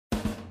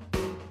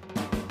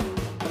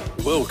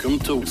Welcome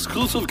to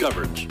exclusive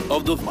coverage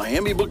of the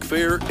Miami Book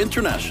Fair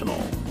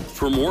International.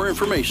 For more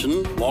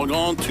information, log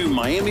on to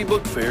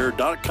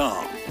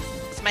miamibookfair.com.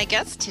 My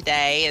guest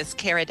today is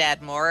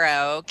Caridad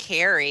Morrow.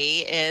 Carrie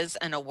is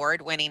an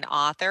award-winning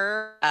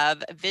author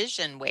of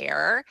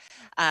Visionware.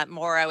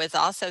 Morrow is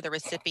also the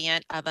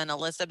recipient of an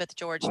Elizabeth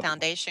George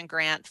Foundation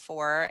grant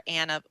for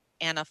Anna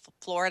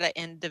Florida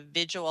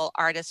Individual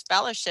Artist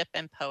Fellowship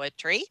in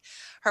Poetry.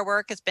 Her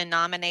work has been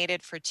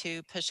nominated for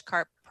 2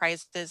 Pushcart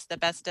Prizes, the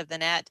Best of the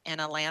Net, and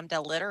a Lambda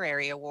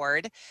Literary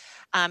Award.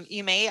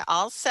 You may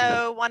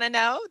also want to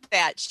know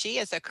that she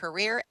is a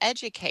career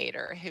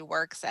educator who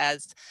works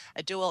as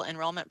a dual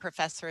enrollment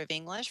professor of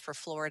English for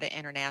Florida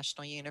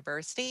International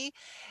University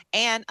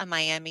and a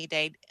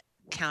Miami-Dade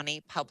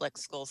County public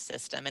school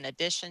system. In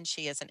addition,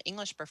 she is an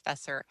English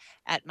professor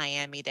at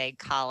Miami-Dade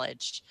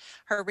College.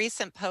 Her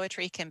recent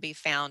poetry can be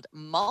found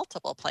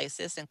multiple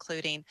places,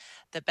 including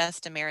the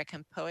Best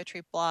American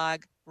Poetry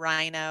blog,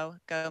 Rhino,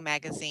 Go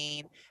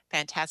Magazine,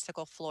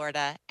 Fantastical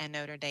Florida, and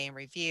Notre Dame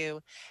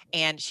Review.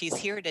 And she's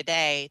here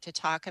today to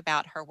talk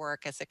about her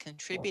work as a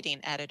contributing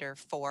editor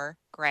for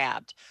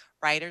Grabbed.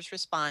 Writers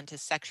Respond to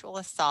Sexual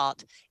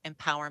Assault,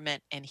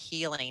 Empowerment, and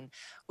Healing,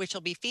 which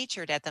will be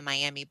featured at the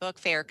Miami Book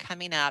Fair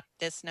coming up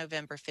this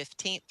November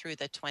 15th through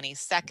the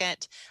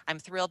 22nd. I'm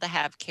thrilled to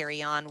have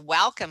Carrie on.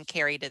 Welcome,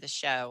 Carrie, to the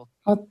show.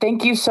 Well,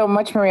 thank you so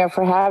much, Maria,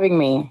 for having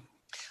me.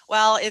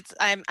 Well,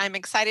 I'm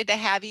excited to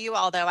have you,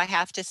 although I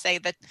have to say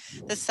that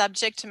the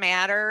subject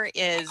matter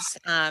is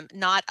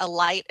not a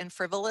light and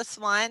frivolous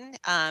one.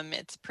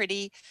 It's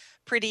pretty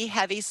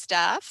heavy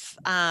stuff,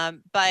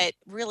 but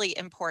really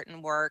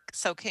important work.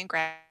 So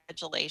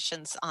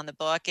congratulations on the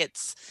book.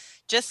 It's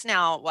just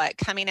now,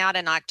 coming out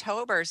in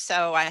October.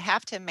 So I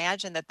have to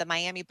imagine that the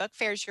Miami Book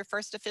Fair is your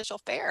first official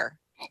fair.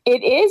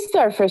 It is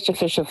our first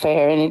official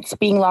fair, and it's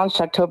being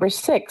launched October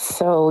 6th.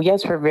 So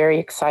yes, we're very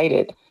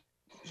excited.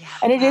 Yeah,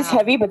 and it is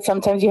heavy, but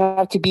sometimes you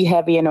have to be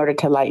heavy in order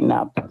to lighten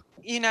up.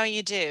 You know,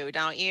 you do,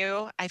 don't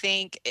you?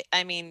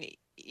 I mean,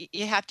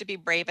 you have to be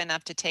brave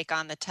enough to take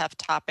on the tough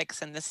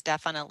topics, and this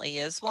definitely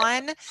is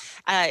one.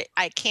 I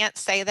can't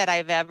say that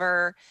I've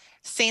ever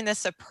seen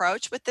this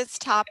approach with this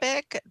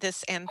topic,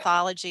 this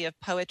anthology of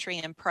poetry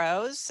and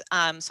prose.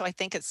 So I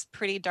think it's a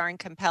pretty darn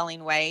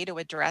compelling way to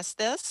address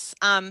this.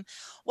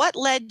 What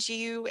led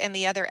you and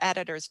the other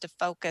editors to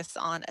focus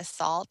on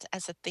assault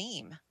as a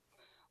theme?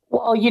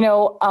 Well,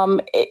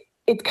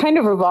 it kind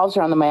of revolves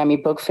around the Miami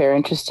Book Fair,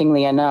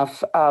 interestingly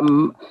enough.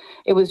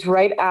 It was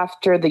right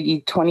after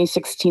the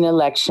 2016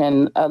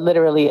 election,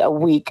 literally a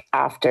week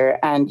after,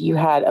 and you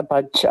had a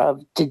bunch of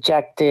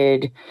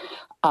dejected,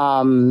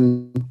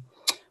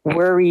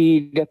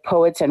 worried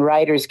poets and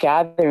writers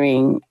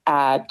gathering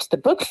at the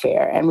book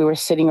fair, and we were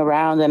sitting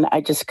around, and I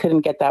just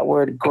couldn't get that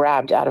word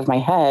grabbed out of my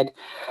head.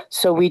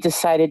 So we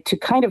decided to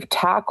kind of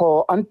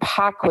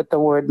unpack what the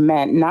word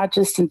meant, not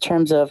just in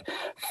terms of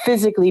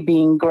physically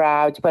being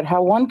grabbed, but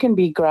how one can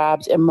be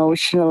grabbed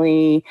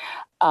emotionally,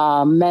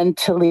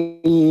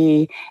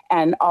 mentally,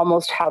 and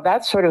almost how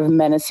that sort of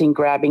menacing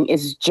grabbing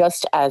is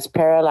just as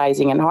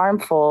paralyzing and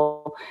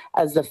harmful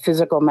as the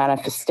physical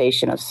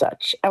manifestation of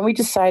such. And we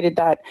decided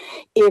that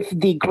if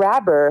the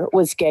grabber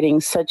was getting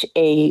such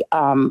a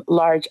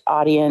large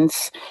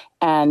audience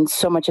and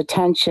so much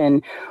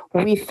attention,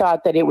 we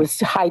thought that it was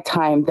high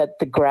time that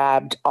the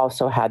grabbed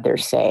also had their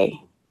say.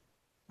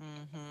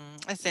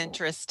 It's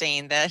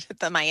interesting that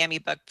the Miami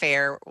Book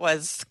Fair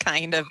was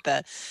kind of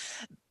the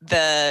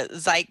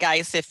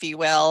zeitgeist, if you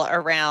will,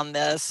 around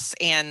this,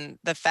 and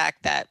the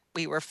fact that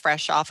we were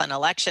fresh off an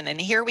election, and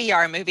here we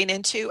are moving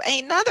into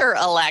another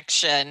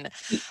election.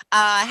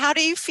 How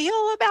do you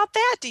feel about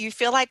that? Do you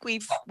feel like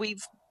we've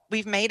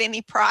made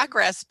any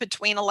progress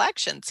between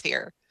elections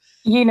here?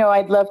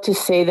 I'd love to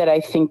say that I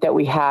think that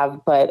we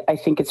have, but I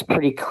think it's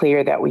pretty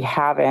clear that we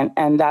haven't,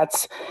 and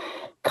that's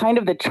kind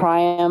of the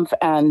triumph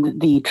and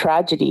the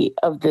tragedy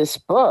of this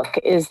book,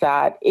 is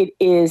that it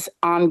is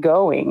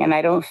ongoing, and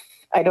I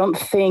don't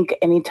think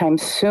anytime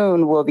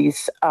soon will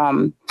these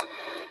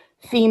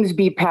themes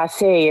be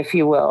passé, if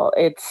you will.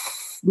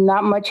 It's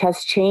not much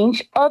has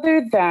changed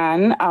other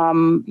than,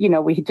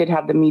 we did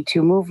have the Me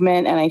Too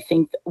movement, and I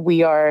think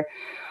we are,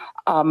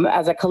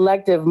 as a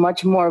collective,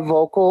 much more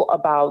vocal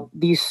about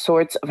these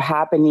sorts of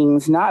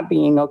happenings not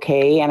being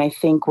okay, and I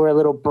think we're a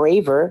little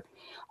braver.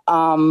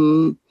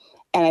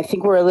 And I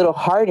think we're a little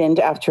hardened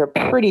after a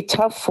pretty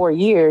tough 4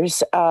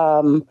 years.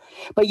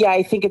 But yeah,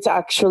 I think it's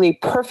actually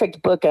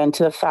perfect bookend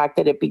to the fact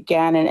that it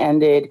began and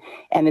ended,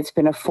 and it's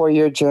been a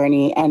 4-year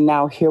journey. And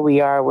now here we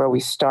are where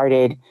we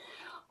started.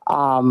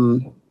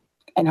 And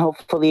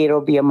hopefully it'll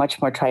be a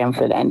much more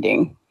triumphant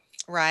ending.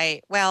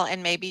 Right. Well,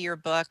 and maybe your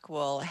book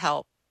will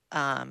help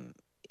kind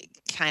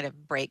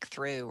of break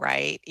through,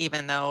 right?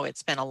 Even though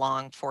it's been a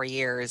long 4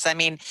 years. I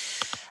mean,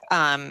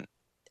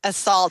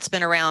 assault's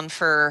been around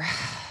for,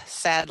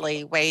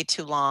 sadly, way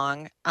too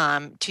long.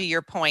 To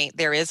your point,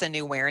 there is an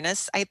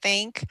awareness, I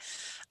think,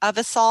 of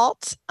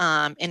assault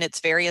in its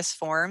various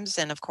forms,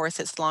 and of course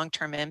its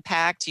long-term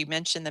impact. You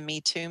mentioned the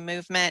Me Too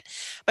movement,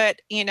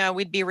 but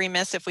we'd be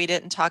remiss if we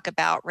didn't talk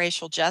about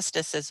racial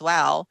justice as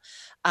well,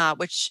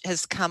 which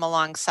has come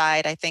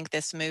alongside, I think,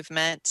 this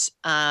movement.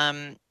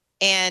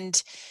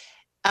 And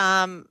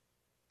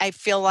I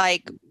feel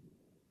like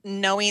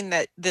knowing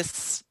that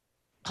this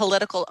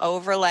political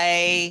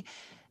overlay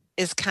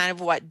is kind of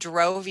what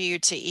drove you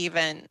to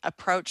even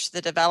approach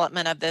the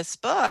development of this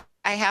book,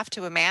 I have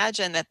to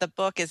imagine that the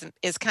book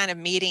is kind of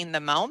meeting the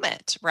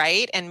moment,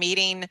 right? And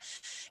meeting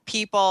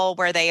people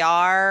where they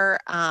are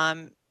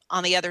on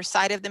the other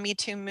side of the Me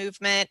Too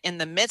movement, in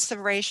the midst of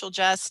racial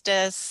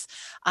justice,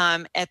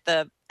 at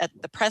the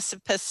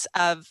precipice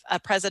of a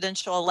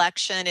presidential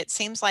election. It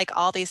seems like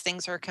all these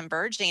things are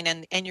converging,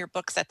 and your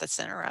book's at the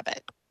center of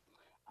it.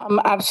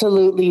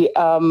 Absolutely.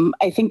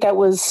 I think that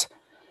was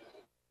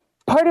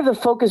part of the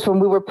focus when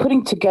we were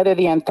putting together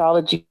the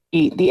anthology.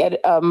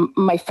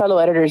 My fellow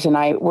editors and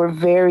I were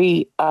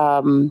very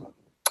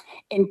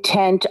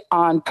intent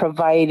on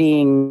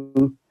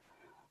providing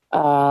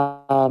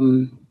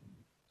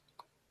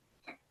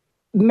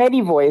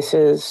many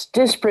voices,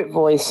 disparate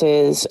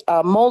voices,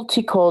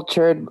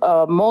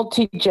 multicultural,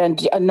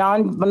 multi-gender,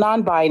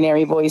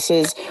 non-binary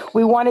voices.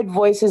 We wanted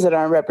voices that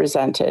aren't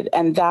represented,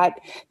 and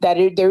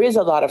there is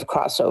a lot of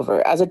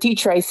crossover. As a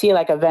teacher, I see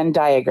like a Venn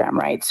diagram,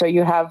 right? So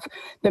you have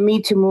the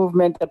Me Too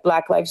movement, the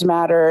Black Lives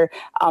Matter.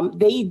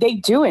 They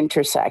do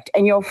intersect,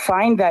 and you'll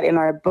find that in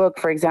our book.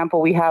 For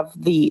example, we have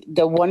the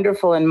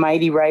wonderful and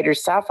mighty writer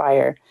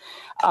Sapphire,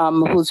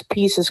 whose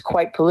piece is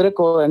quite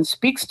political and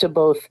speaks to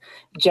both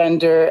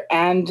gender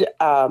and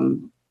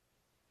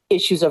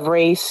issues of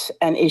race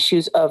and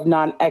issues of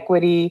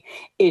non-equity,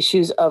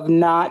 issues of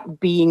not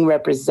being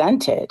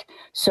represented.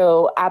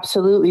 So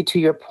absolutely, to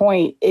your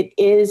point, it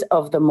is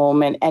of the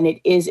moment, and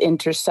it is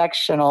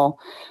intersectional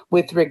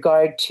with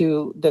regard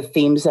to the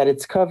themes that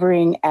it's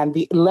covering and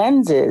the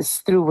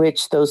lenses through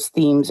which those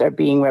themes are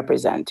being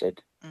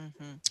represented.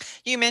 Mm-hmm.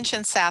 You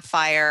mentioned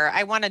Sapphire.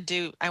 I want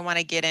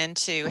to get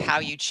into how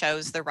you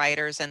chose the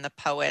writers and the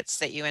poets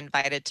that you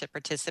invited to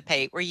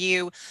participate. Were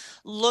you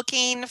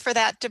looking for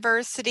that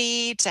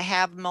diversity, to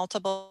have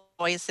multiple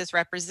voices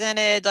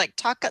represented? Like,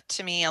 talk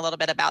to me a little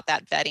bit about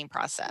that vetting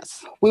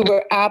process. We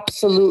were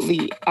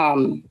absolutely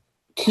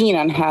keen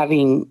on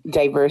having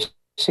diversity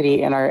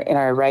in our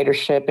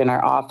writership, in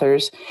our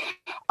authors.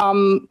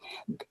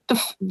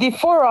 The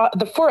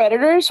four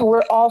editors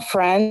were all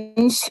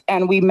friends,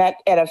 and we met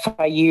at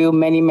FIU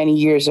many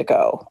years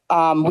ago.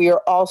 We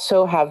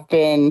also have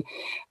been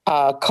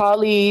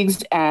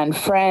colleagues and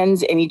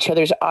friends in each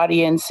other's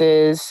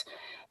audiences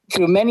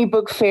through many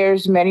book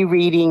fairs, many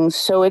readings.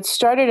 So it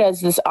started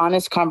as this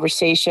honest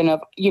conversation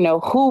of,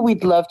 who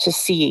we'd love to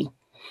see,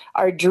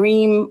 our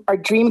dream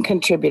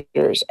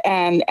contributors,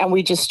 and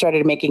we just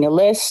started making a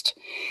list.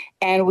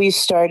 And we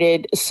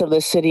started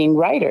soliciting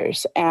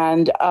writers.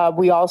 And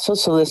we also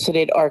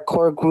solicited our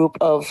core group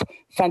of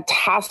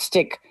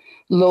fantastic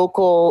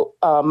local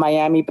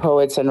Miami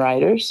poets and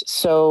writers.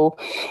 So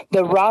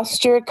the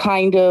roster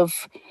kind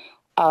of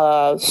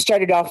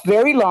started off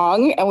very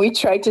long, and we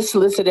tried to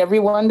solicit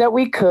everyone that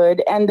we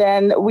could. And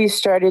then we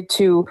started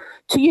to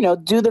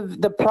do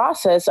the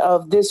process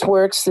of this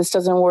works, this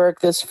doesn't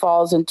work, this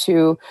falls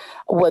into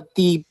what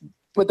the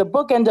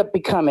book ended up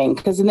becoming.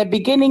 Because in the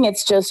beginning,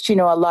 it's just, a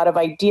lot of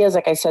ideas,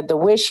 like I said, the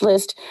wish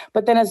list.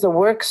 But then as the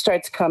work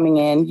starts coming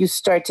in, you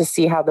start to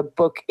see how the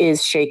book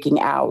is shaking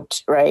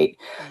out, right?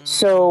 Mm-hmm.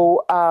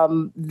 So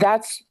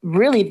that's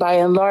really, by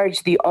and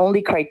large, the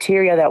only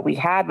criteria that we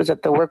had was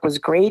that the work was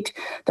great,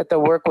 that the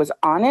work was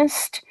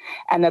honest,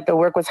 and that the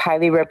work was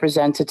highly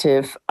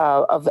representative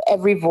of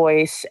every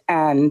voice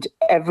and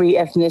every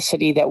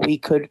ethnicity that we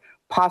could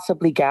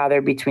possibly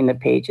gather between the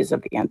pages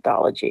of the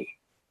anthology.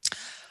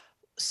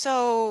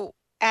 So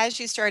as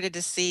you started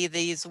to see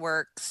these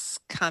works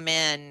come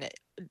in,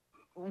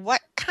 what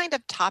kind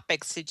of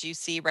topics did you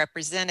see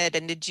represented?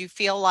 And did you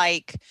feel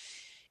like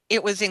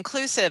it was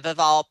inclusive of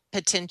all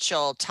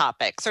potential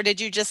topics? Or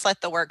did you just let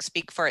the work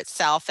speak for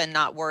itself and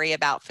not worry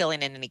about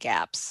filling in any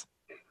gaps?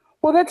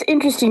 Well, that's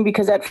interesting,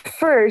 because at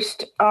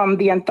first,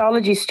 the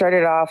anthology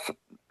started off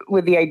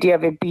with the idea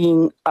of it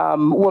being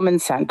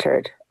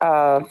woman-centered,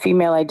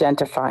 female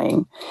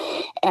identifying.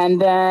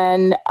 And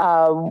then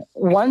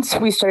once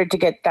we started to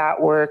get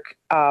that work,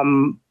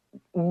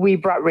 we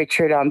brought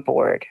Richard on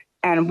board,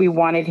 and we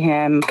wanted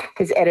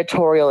his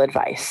editorial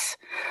advice.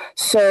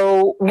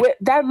 So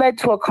that led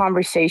to a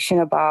conversation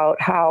about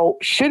how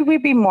should we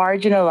be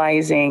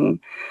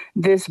marginalizing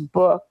this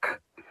book.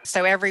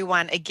 So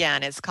everyone,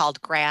 again, is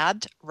called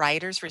Grabbed: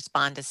 Writers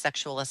Respond to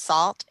Sexual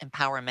Assault,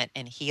 Empowerment,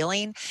 and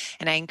Healing.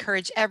 And I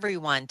encourage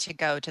everyone to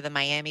go to the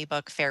Miami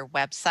Book Fair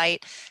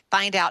website,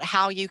 find out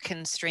how you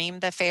can stream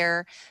the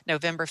fair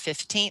November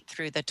 15th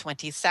through the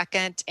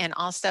 22nd, and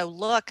also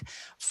look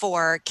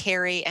for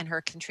Carrie and her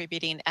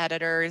contributing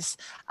editors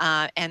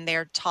and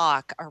their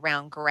talk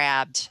around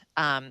Grabbed.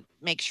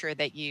 Make sure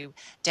that you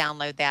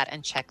download that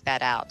and check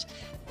that out.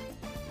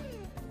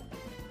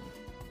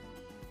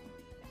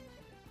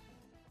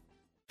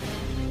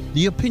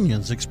 The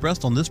opinions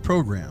expressed on this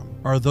program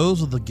are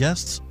those of the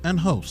guests and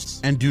hosts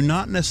and do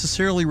not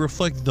necessarily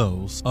reflect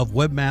those of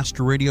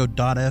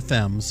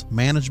WebmasterRadio.fm's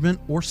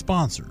management or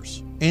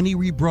sponsors. Any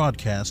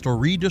rebroadcast or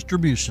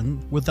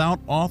redistribution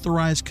without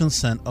authorized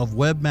consent of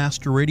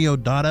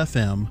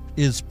WebmasterRadio.fm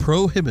is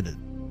prohibited.